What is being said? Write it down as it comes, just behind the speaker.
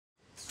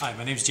Hi,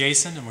 my name is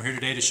Jason and we're here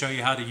today to show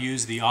you how to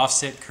use the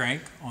offset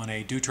crank on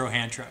a Dutro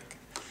hand truck.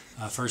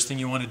 First thing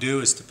you want to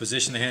do is to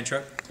position the hand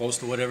truck close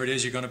to whatever it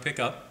is you're going to pick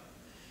up.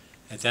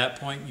 At that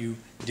point you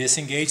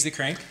disengage the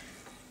crank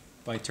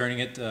by turning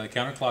it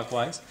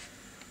counterclockwise.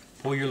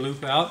 Pull your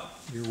loop out,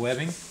 your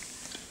webbing.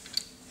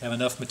 Have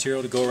enough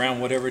material to go around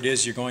whatever it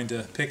is you're going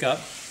to pick up.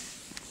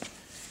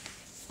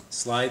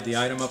 Slide the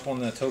item up on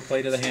the toe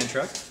plate of the hand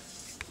truck.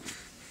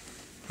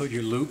 Put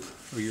your loop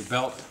or your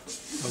belt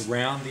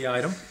around the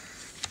item.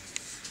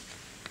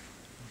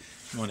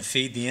 You want to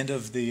feed the end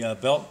of the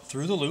belt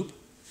through the loop.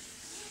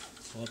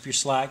 Pull up your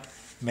slack.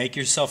 Make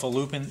yourself a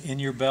loop in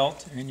your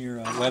belt, in your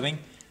webbing.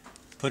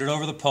 Put it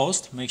over the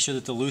post. Make sure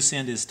that the loose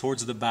end is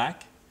towards the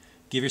back.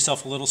 Give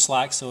yourself a little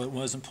slack so it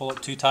doesn't pull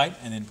up too tight,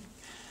 and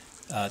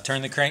then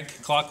turn the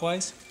crank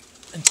clockwise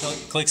until it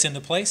clicks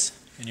into place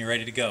and you're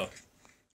ready to go.